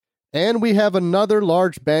And we have another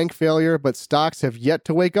large bank failure, but stocks have yet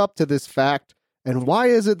to wake up to this fact. And why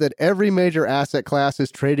is it that every major asset class is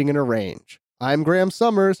trading in a range? I'm Graham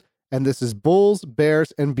Summers, and this is Bulls,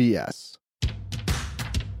 Bears, and BS.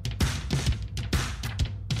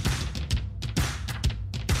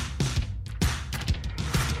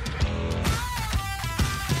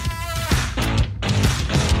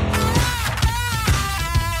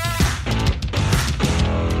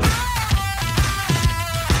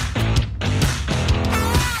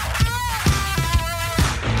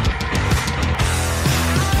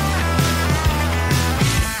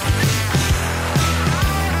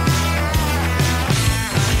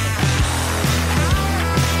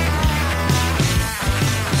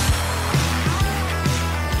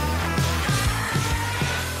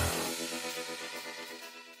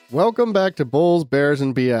 Welcome back to Bulls, Bears,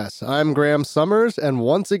 and BS. I'm Graham Summers, and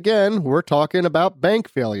once again, we're talking about bank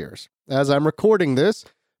failures. As I'm recording this,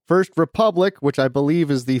 First Republic, which I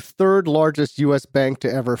believe is the third largest U.S. bank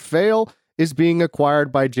to ever fail, is being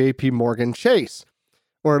acquired by J.P. Morgan Chase.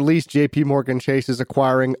 Or at least J.P. Morgan Chase is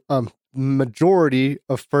acquiring a majority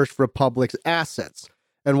of First Republic's assets.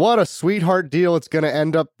 And what a sweetheart deal it's going to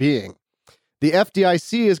end up being. The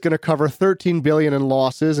FDIC is going to cover $13 billion in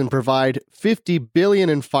losses and provide $50 billion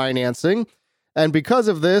in financing. And because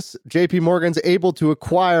of this, JP Morgan's able to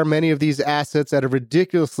acquire many of these assets at a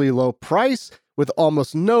ridiculously low price with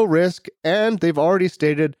almost no risk. And they've already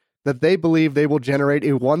stated that they believe they will generate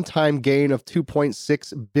a one-time gain of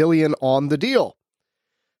 $2.6 billion on the deal.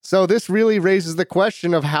 So this really raises the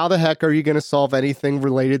question of how the heck are you going to solve anything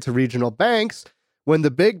related to regional banks when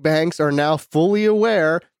the big banks are now fully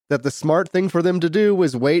aware that the smart thing for them to do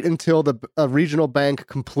is wait until a regional bank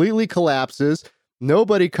completely collapses,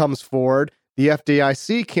 nobody comes forward, the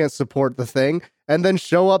FDIC can't support the thing, and then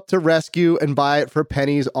show up to rescue and buy it for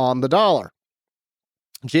pennies on the dollar.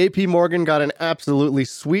 JP Morgan got an absolutely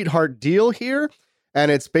sweetheart deal here,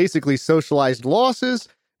 and it's basically socialized losses,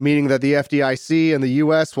 meaning that the FDIC and the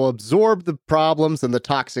US will absorb the problems and the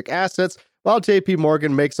toxic assets, while JP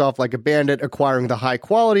Morgan makes off like a bandit acquiring the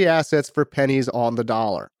high-quality assets for pennies on the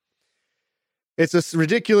dollar. It's a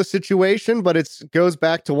ridiculous situation, but it goes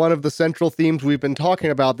back to one of the central themes we've been talking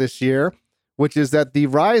about this year, which is that the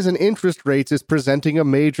rise in interest rates is presenting a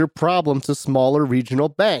major problem to smaller regional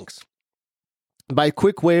banks. By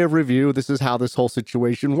quick way of review, this is how this whole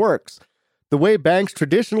situation works. The way banks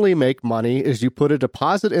traditionally make money is you put a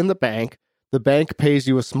deposit in the bank pays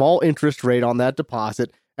you a small interest rate on that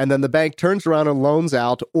deposit, and then the bank turns around and loans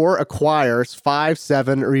out or acquires $5,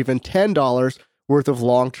 $7, or even $10 worth of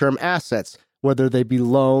long-term assets, whether they be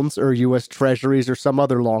loans or U.S. Treasuries or some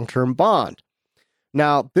other long-term bond.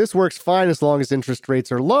 Now, this works fine as long as interest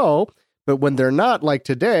rates are low, but when they're not, like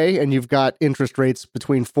today, and you've got interest rates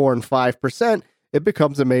between 4 and 5%, it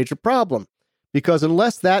becomes a major problem. Because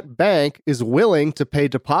unless that bank is willing to pay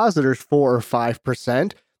depositors 4 or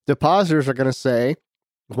 5%, depositors are going to say,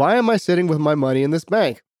 why am I sitting with my money in this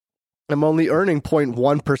bank? I'm only earning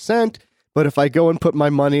 0.1%, but if I go and put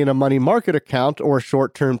my money in a money market account or a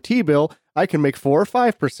short-term T-bill, I can make 4 or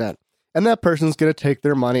 5%, and that person's going to take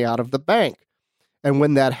their money out of the bank. And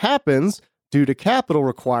when that happens, due to capital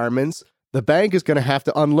requirements, the bank is going to have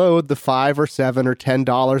to unload the $5 or $7 or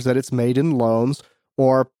 $10 that it's made in loans,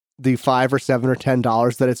 or the $5 or $7 or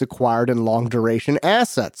 $10 that it's acquired in long-duration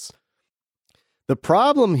assets. The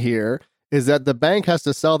problem here is that the bank has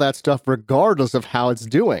to sell that stuff regardless of how it's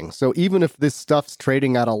doing. So even if this stuff's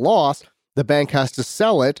trading at a loss, the bank has to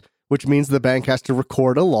sell it, which means the bank has to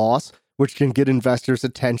record a loss, which can get investors'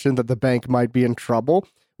 attention that the bank might be in trouble,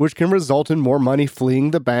 which can result in more money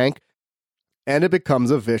fleeing the bank, and it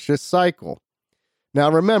becomes a vicious cycle.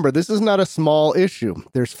 Now remember, this is not a small issue.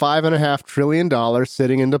 There's $5.5 trillion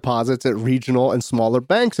sitting in deposits at regional and smaller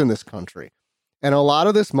banks in this country. And a lot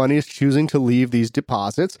of this money is choosing to leave these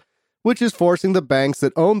deposits, which is forcing the banks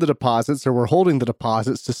that own the deposits or were holding the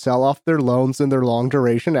deposits to sell off their loans and their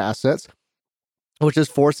long-duration assets, which is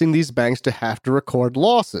forcing these banks to have to record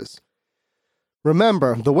losses.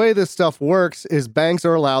 Remember, the way this stuff works is banks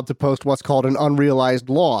are allowed to post what's called an unrealized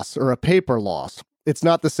loss or a paper loss. It's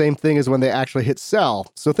not the same thing as when they actually hit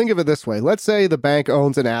sell. So think of it this way. Let's say the bank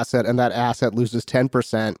owns an asset and that asset loses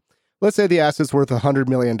 10%. Let's say the asset's worth $100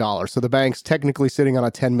 million. So the bank's technically sitting on a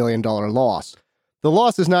 $10 million loss. The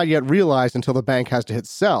loss is not yet realized until the bank has to hit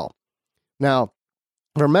sell. Now,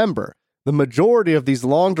 remember, the majority of these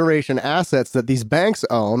long-duration assets that these banks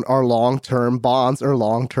own are long-term bonds or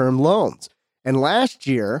long-term loans. And last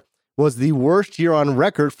year was the worst year on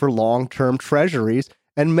record for long-term treasuries,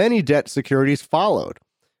 and many debt securities followed.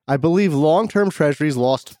 I believe long-term treasuries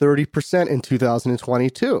lost 30% in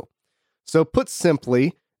 2022. So put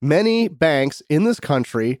simply, Many banks in this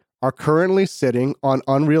country are currently sitting on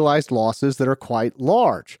unrealized losses that are quite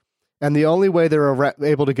large. And the only way they're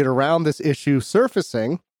able to get around this issue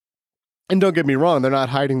surfacing, and don't get me wrong, they're not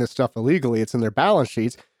hiding this stuff illegally, it's in their balance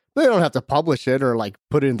sheets, but they don't have to publish it or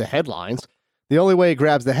put it in the headlines. The only way it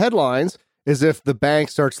grabs the headlines is if the bank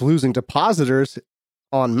starts losing depositors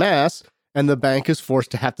en masse, and the bank is forced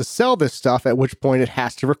to have to sell this stuff, at which point it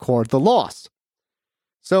has to record the loss.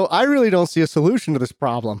 So I really don't see a solution to this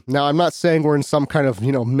problem. Now, I'm not saying we're in some kind of,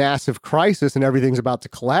 massive crisis and everything's about to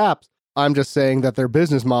collapse. I'm just saying that their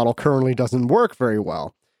business model currently doesn't work very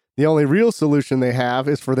well. The only real solution they have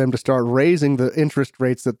is for them to start raising the interest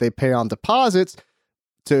rates that they pay on deposits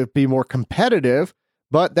to be more competitive,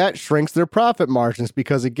 but that shrinks their profit margins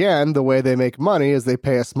because, again, the way they make money is they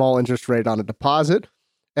pay a small interest rate on a deposit,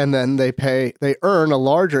 and then they earn a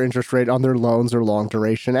larger interest rate on their loans or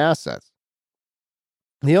long-duration assets.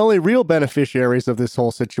 The only real beneficiaries of this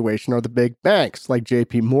whole situation are the big banks like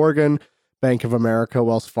JP Morgan, Bank of America,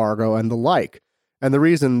 Wells Fargo, and the like. And the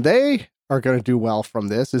reason they are going to do well from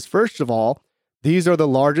this is, first of all, these are the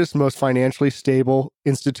largest, most financially stable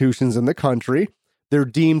institutions in the country. They're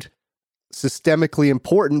deemed systemically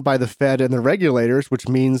important by the Fed and the regulators, which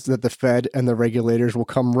means that the Fed and the regulators will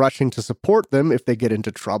come rushing to support them if they get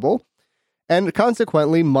into trouble. And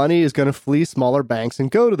consequently, money is going to flee smaller banks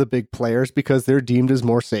and go to the big players because they're deemed as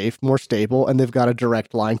more safe, more stable, and they've got a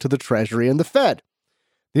direct line to the Treasury and the Fed.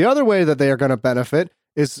 The other way that they are going to benefit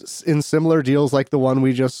is in similar deals like the one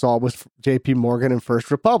we just saw with JP Morgan and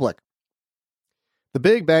First Republic. The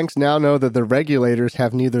big banks now know that the regulators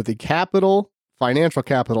have neither the capital, financial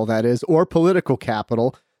capital that is, or political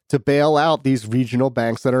capital to bail out these regional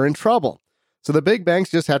banks that are in trouble. So the big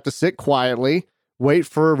banks just have to sit quietly, wait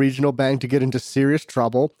for a regional bank to get into serious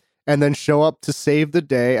trouble, and then show up to save the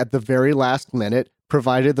day at the very last minute,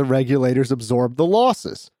 provided the regulators absorb the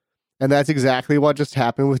losses. And that's exactly what just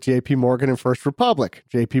happened with JP Morgan and First Republic.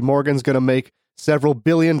 JP Morgan's going to make several $1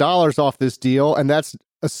 billion off this deal, and that's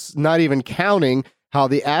not even counting how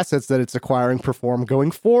the assets that it's acquiring perform going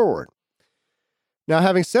forward. Now,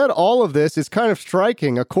 having said all of this, it's kind of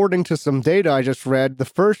striking. According to some data I just read,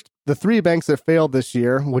 the three banks that failed this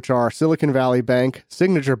year, which are Silicon Valley Bank,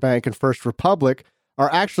 Signature Bank, and First Republic,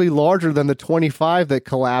 are actually larger than the 25 that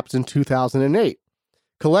collapsed in 2008.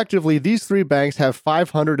 Collectively, these three banks have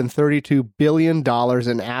 $532 billion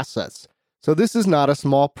in assets. So this is not a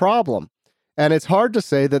small problem. And it's hard to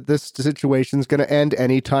say that this situation is going to end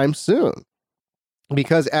anytime soon.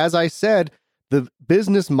 Because as I said, the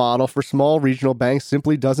business model for small regional banks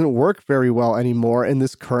simply doesn't work very well anymore in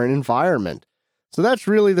this current environment. So that's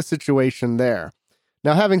really the situation there.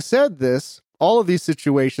 Now, having said this, all of these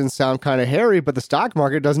situations sound kind of hairy, but the stock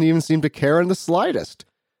market doesn't even seem to care in the slightest.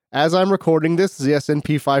 As I'm recording this, the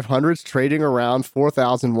S&P 500 is trading around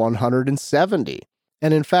 4,170.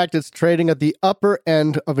 And in fact, it's trading at the upper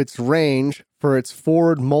end of its range for its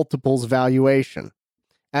forward multiples valuation.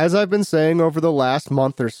 As I've been saying over the last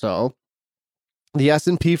month or so, the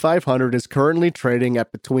S&P 500 is currently trading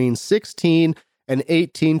at between 16 and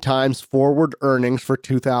 18 times forward earnings for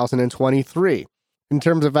 2023. In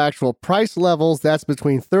terms of actual price levels, that's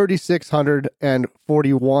between 3,600 and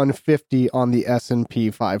 4,150 on the S&P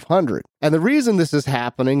 500. And the reason this is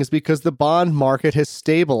happening is because the bond market has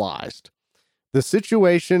stabilized. The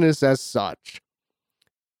situation is as such.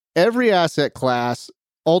 Every asset class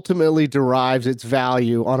ultimately derives its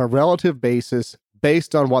value on a relative basis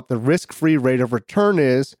based on what the risk-free rate of return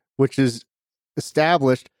is, which is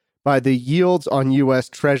established by the yields on U.S.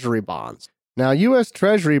 Treasury bonds. Now, U.S.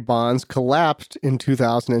 Treasury bonds collapsed in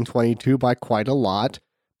 2022 by quite a lot,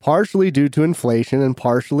 partially due to inflation and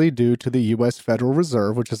partially due to the U.S. Federal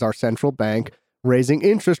Reserve, which is our central bank, raising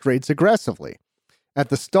interest rates aggressively. At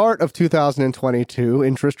the start of 2022,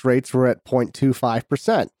 interest rates were at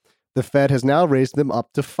 0.25%. The Fed has now raised them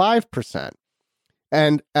up to 5%.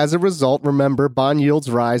 And as a result, remember, bond yields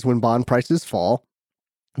rise when bond prices fall.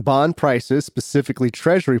 Bond prices, specifically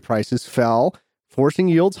Treasury prices, fell, forcing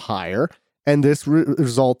yields higher, and this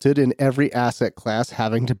resulted in every asset class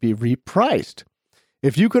having to be repriced.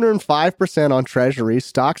 If you can earn 5% on Treasuries,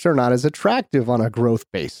 stocks are not as attractive on a growth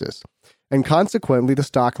basis. And consequently, the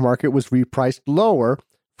stock market was repriced lower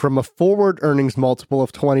from a forward earnings multiple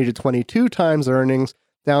of 20 to 22 times earnings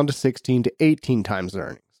down to 16 to 18 times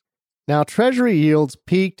earnings. Now, Treasury yields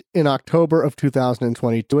peaked in October of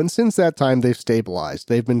 2022, and since that time, they've stabilized.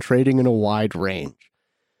 They've been trading in a wide range.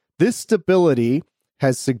 This stability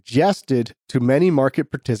has suggested to many market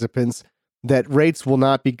participants that rates will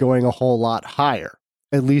not be going a whole lot higher,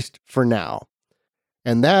 at least for now.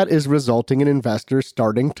 And that is resulting in investors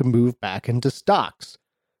starting to move back into stocks.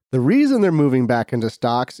 The reason they're moving back into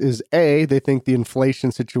stocks is A, they think the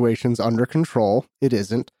inflation situation's under control. It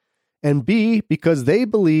isn't. And B, because they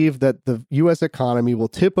believe that the U.S. economy will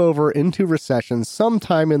tip over into recession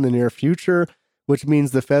sometime in the near future, which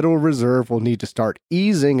means the Federal Reserve will need to start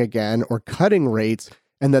easing again or cutting rates,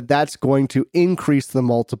 and that's going to increase the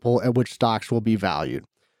multiple at which stocks will be valued.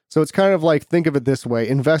 So it's kind of like, think of it this way,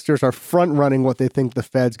 investors are front-running what they think the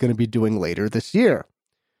Fed's going to be doing later this year.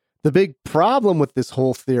 The big problem with this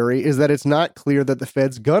whole theory is that it's not clear that the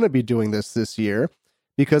Fed's going to be doing this year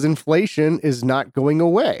because inflation is not going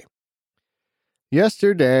away.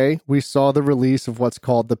 Yesterday, we saw the release of what's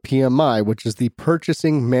called the PMI, which is the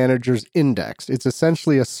Purchasing Managers Index. It's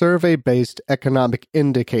essentially a survey-based economic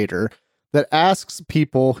indicator that asks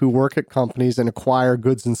people who work at companies and acquire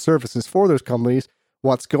goods and services for those companies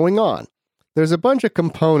what's going on. There's a bunch of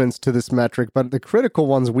components to this metric, but the critical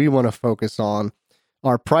ones we want to focus on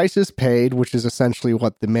are prices paid, which is essentially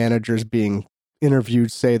what the managers being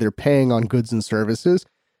interviewed say they're paying on goods and services,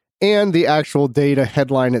 and the actual data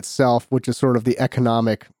headline itself, which is sort of the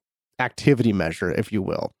economic activity measure, if you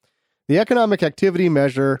will. The economic activity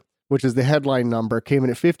measure, which is the headline number, came in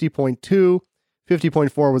at 50.2.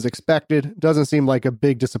 50.4 was expected. Doesn't seem like a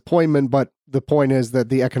big disappointment, but the point is that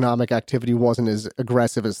the economic activity wasn't as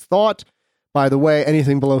aggressive as thought. By the way,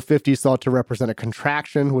 anything below 50 is thought to represent a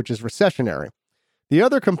contraction, which is recessionary. The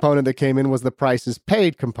other component that came in was the prices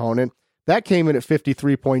paid component. That came in at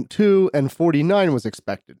 53.2 and 49 was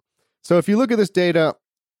expected. So if you look at this data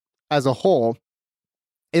as a whole,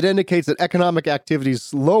 it indicates that economic activity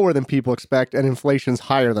is lower than people expect and inflation's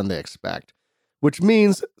higher than they expect, which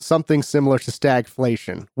means something similar to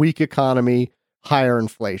stagflation, weak economy, higher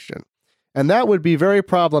inflation. And that would be very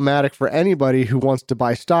problematic for anybody who wants to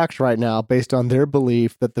buy stocks right now based on their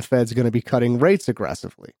belief that the Fed's going to be cutting rates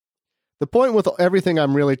aggressively. The point with everything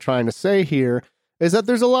I'm really trying to say here is that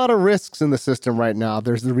there's a lot of risks in the system right now.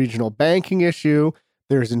 There's the regional banking issue,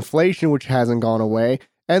 there's inflation, which hasn't gone away,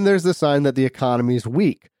 and there's the sign that the economy is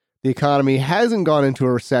weak. The economy hasn't gone into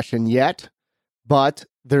a recession yet, but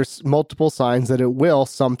there's multiple signs that it will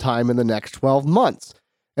sometime in the next 12 months.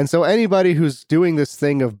 And so anybody who's doing this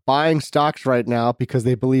thing of buying stocks right now because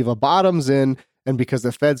they believe a bottom's in and because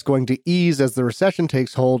the Fed's going to ease as the recession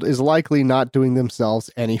takes hold is likely not doing themselves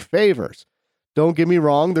any favors. Don't get me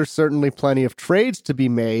wrong, there's certainly plenty of trades to be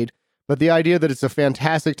made, but the idea that it's a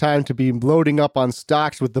fantastic time to be loading up on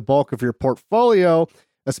stocks with the bulk of your portfolio,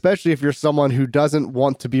 especially if you're someone who doesn't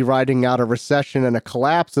want to be riding out a recession and a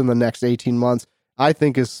collapse in the next 18 months, I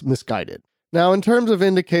think is misguided. Now, in terms of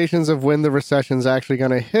indications of when the recession's actually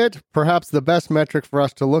going to hit, perhaps the best metric for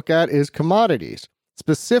us to look at is commodities,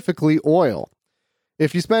 specifically oil.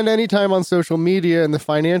 If you spend any time on social media and the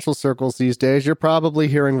financial circles these days, you're probably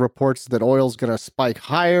hearing reports that oil's going to spike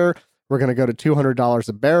higher. We're going to go to $200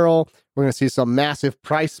 a barrel. We're going to see some massive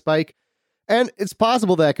price spike. And it's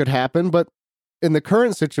possible that could happen, but in the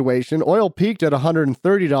current situation, oil peaked at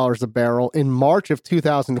 $130 a barrel in March of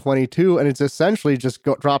 2022, and it's essentially just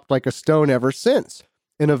dropped like a stone ever since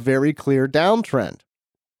in a very clear downtrend.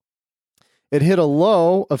 It hit a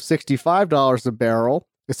low of $65 a barrel,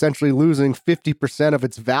 essentially losing 50% of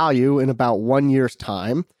its value in about 1 year's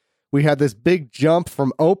time. We had this big jump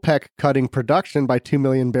from OPEC cutting production by 2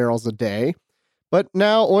 million barrels a day, but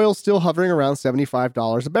now oil's still hovering around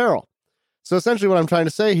 $75 a barrel. So essentially what I'm trying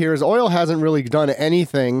to say here is oil hasn't really done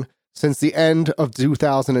anything since the end of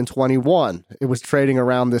 2021. It was trading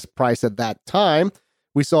around this price at that time.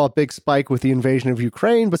 We saw a big spike with the invasion of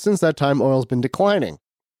Ukraine, but since that time, oil's been declining.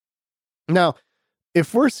 Now,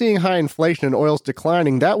 if we're seeing high inflation and oil's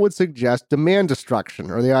declining, that would suggest demand destruction,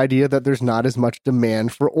 or the idea that there's not as much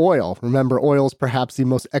demand for oil. Remember, oil is perhaps the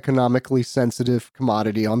most economically sensitive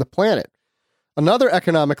commodity on the planet. Another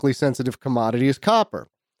economically sensitive commodity is copper.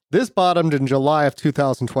 This bottomed in July of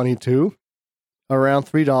 2022, around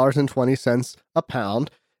 $3.20 a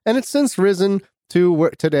pound, and it's since risen to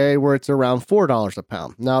today where it's around $4 a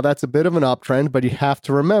pound. Now, that's a bit of an uptrend, but you have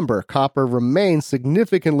to remember, copper remains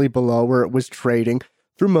significantly below where it was trading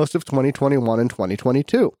through most of 2021 and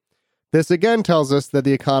 2022. This again tells us that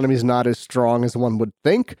the economy is not as strong as one would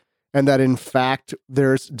think, and that in fact,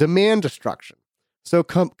 there's demand destruction. So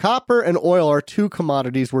copper and oil are two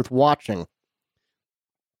commodities worth watching.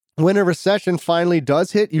 When a recession finally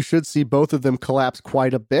does hit, you should see both of them collapse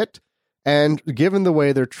quite a bit. And given the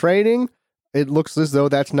way they're trading, it looks as though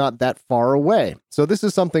that's not that far away. So this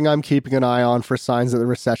is something I'm keeping an eye on for signs that the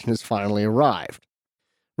recession has finally arrived.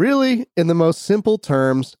 Really, in the most simple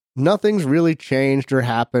terms, nothing's really changed or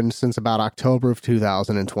happened since about October of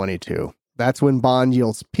 2022. That's when bond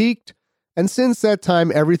yields peaked. And since that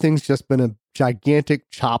time, everything's just been a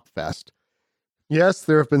gigantic chop fest. Yes,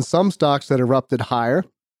 there have been some stocks that erupted higher.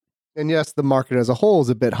 And yes, the market as a whole is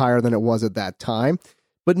a bit higher than it was at that time.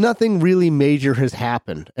 But nothing really major has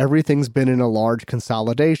happened. Everything's been in a large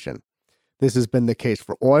consolidation. This has been the case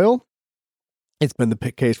for oil. It's been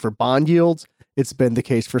the case for bond yields. It's been the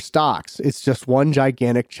case for stocks. It's just one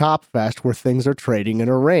gigantic chop fest where things are trading in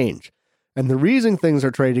a range. And the reason things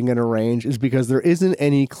are trading in a range is because there isn't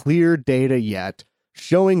any clear data yet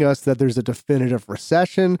showing us that there's a definitive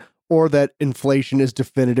recession or that inflation is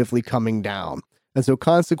definitively coming down. And so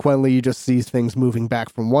consequently, you just see things moving back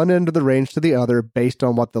from one end of the range to the other based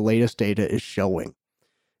on what the latest data is showing.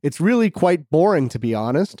 It's really quite boring, to be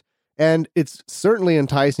honest. And it's certainly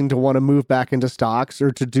enticing to want to move back into stocks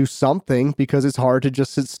or to do something because it's hard to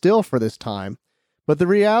just sit still for this time. But the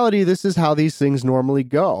reality, this is how these things normally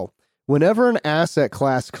go. Whenever an asset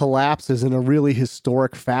class collapses in a really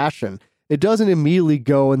historic fashion, it doesn't immediately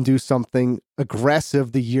go and do something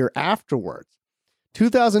aggressive the year afterwards.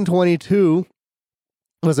 2022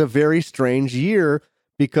 was a very strange year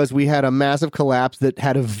because we had a massive collapse that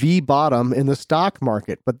had a V bottom in the stock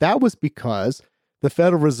market. But that was because the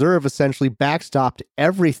Federal Reserve essentially backstopped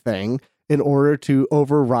everything in order to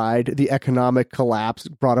override the economic collapse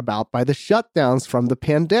brought about by the shutdowns from the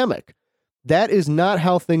pandemic. That is not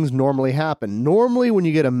how things normally happen. Normally, when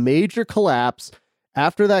you get a major collapse,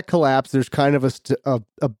 after that collapse, there's kind of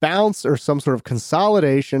a bounce or some sort of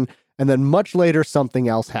consolidation, and then much later, something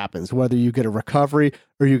else happens, whether you get a recovery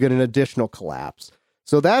or you get an additional collapse.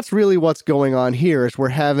 So that's really what's going on here, is we're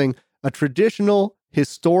having a traditional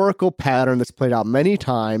historical pattern that's played out many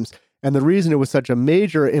times. And the reason it was such a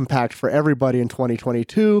major impact for everybody in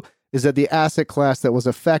 2022 is that the asset class that was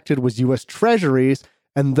affected was U.S. Treasuries,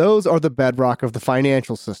 and those are the bedrock of the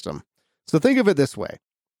financial system. So think of it this way.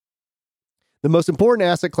 The most important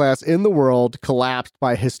asset class in the world collapsed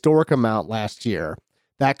by a historic amount last year.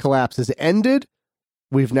 That collapse has ended.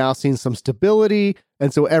 We've now seen some stability,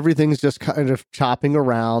 and so everything's just kind of chopping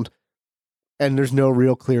around, and there's no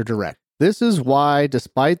real clear direction. This is why,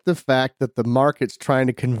 despite the fact that the market's trying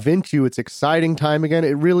to convince you it's exciting time again,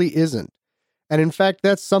 it really isn't. And in fact,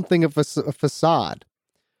 that's something of a facade.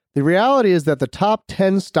 The reality is that the top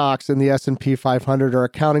 10 stocks in the S&P 500 are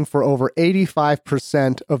accounting for over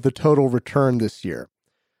 85% of the total return this year.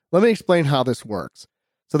 Let me explain how this works.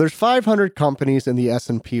 So there's 500 companies in the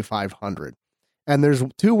S&P 500, and there's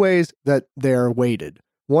two ways that they're weighted.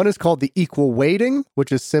 One is called the equal weighting,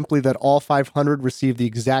 which is simply that all 500 receive the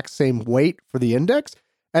exact same weight for the index.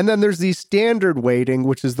 And then there's the standard weighting,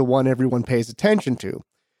 which is the one everyone pays attention to.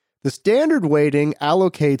 The standard weighting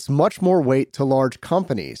allocates much more weight to large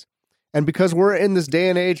companies. And because we're in this day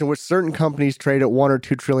and age in which certain companies trade at $1 or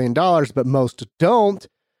 $2 trillion, but most don't,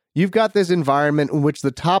 you've got this environment in which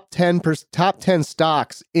the top 10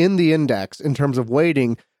 stocks in the index in terms of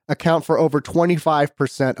weighting account for over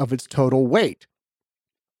 25% of its total weight.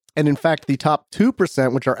 And in fact, the top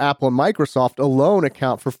 2%, which are Apple and Microsoft, alone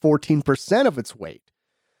account for 14% of its weight.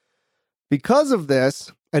 Because of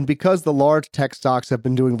this, and because the large tech stocks have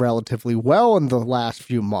been doing relatively well in the last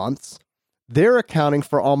few months, they're accounting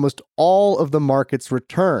for almost all of the market's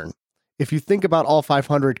return. If you think about all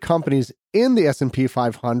 500 companies in the S&P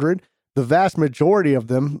 500, the vast majority of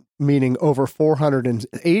them, meaning over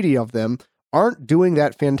 480 of them, aren't doing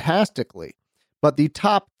that fantastically. But the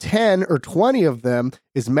top 10 or 20 of them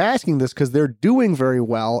is masking this because they're doing very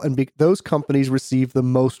well, and those companies receive the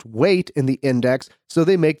most weight in the index, so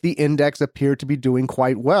they make the index appear to be doing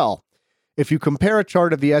quite well. If you compare a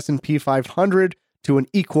chart of the S&P 500 to an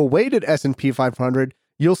equal weighted S&P 500,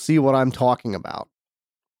 you'll see what I'm talking about.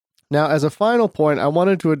 Now, as a final point, I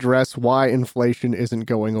wanted to address why inflation isn't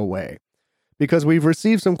going away. Because we've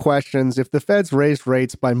received some questions, if the Fed's raised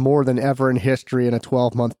rates by more than ever in history in a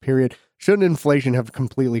 12-month period, shouldn't inflation have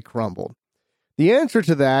completely crumbled? The answer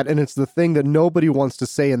to that, and it's the thing that nobody wants to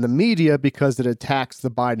say in the media because it attacks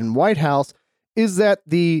the Biden White House, is that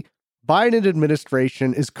the Biden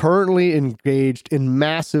administration is currently engaged in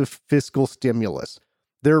massive fiscal stimulus.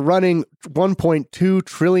 They're running $1.2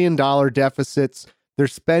 trillion deficits. They're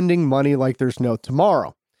spending money like there's no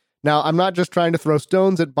tomorrow. Now, I'm not just trying to throw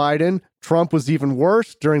stones at Biden. Trump was even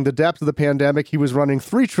worse. During the depths of the pandemic, he was running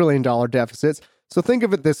 $3 trillion deficits. So think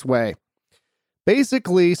of it this way.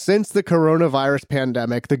 Basically, since the coronavirus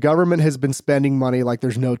pandemic, the government has been spending money like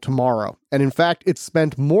there's no tomorrow. And in fact, it's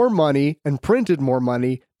spent more money and printed more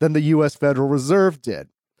money than the U.S. Federal Reserve did.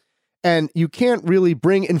 And you can't really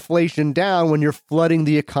bring inflation down when you're flooding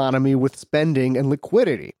the economy with spending and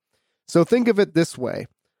liquidity. So think of it this way.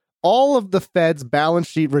 All of the Fed's balance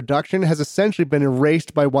sheet reduction has essentially been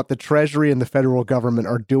erased by what the Treasury and the federal government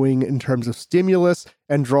are doing in terms of stimulus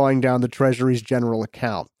and drawing down the Treasury's general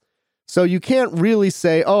account. So you can't really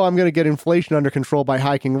say, oh, I'm going to get inflation under control by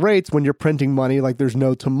hiking rates when you're printing money like there's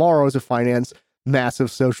no tomorrow to finance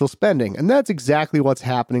massive social spending. And that's exactly what's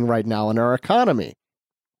happening right now in our economy.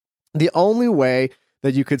 The only way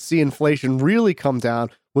that you could see inflation really come down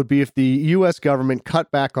would be if the U.S. government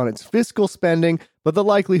cut back on its fiscal spending, but the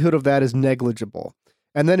likelihood of that is negligible.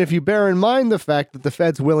 And then if you bear in mind the fact that the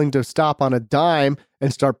Fed's willing to stop on a dime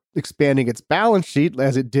and start expanding its balance sheet,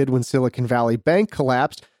 as it did when Silicon Valley Bank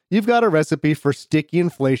collapsed, you've got a recipe for sticky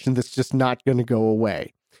inflation that's just not going to go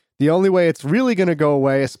away. The only way it's really going to go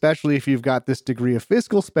away, especially if you've got this degree of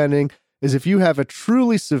fiscal spending, is if you have a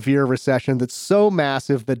truly severe recession that's so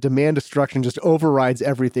massive that demand destruction just overrides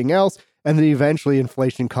everything else, and then eventually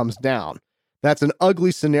inflation comes down. That's an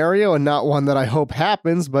ugly scenario and not one that I hope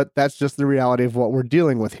happens, but that's just the reality of what we're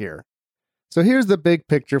dealing with here. So here's the big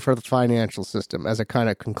picture for the financial system as a kind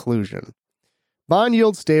of conclusion. Bond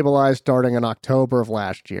yields stabilized starting in October of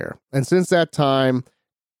last year. And since that time,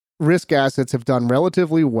 risk assets have done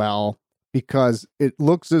relatively well because it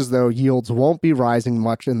looks as though yields won't be rising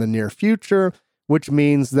much in the near future, which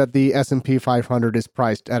means that the S&P 500 is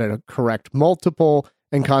priced at a correct multiple,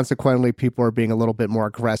 and consequently, people are being a little bit more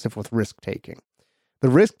aggressive with risk-taking. The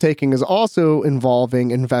risk-taking is also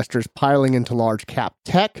involving investors piling into large cap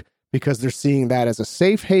tech because they're seeing that as a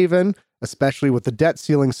safe haven, especially with the debt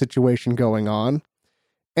ceiling situation going on.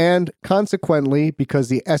 And consequently, because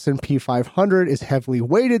the S&P 500 is heavily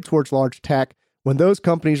weighted towards large tech, when those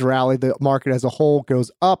companies rally, the market as a whole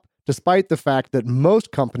goes up, despite the fact that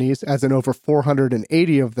most companies, as in over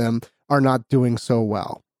 480 of them, are not doing so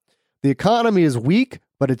well. The economy is weak,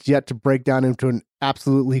 but it's yet to break down into an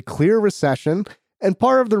absolutely clear recession, and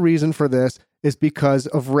part of the reason for this is because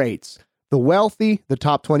of rates. The wealthy, the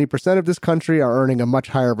top 20% of this country, are earning a much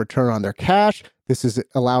higher return on their cash. This is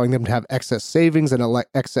allowing them to have excess savings and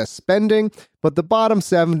excess spending, but the bottom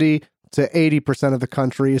 70 to 80% of the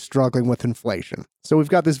country is struggling with inflation. So we've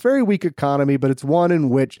got this very weak economy, but it's one in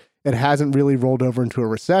which it hasn't really rolled over into a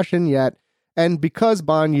recession yet. And because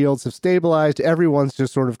bond yields have stabilized, everyone's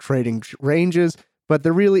just sort of trading ranges, but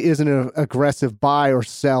there really isn't an aggressive buy or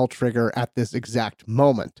sell trigger at this exact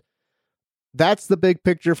moment. That's the big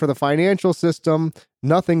picture for the financial system.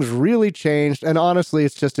 Nothing's really changed, and honestly,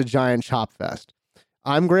 it's just a giant chop fest.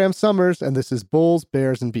 I'm Graham Summers, and this is Bulls,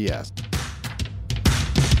 Bears, and BS.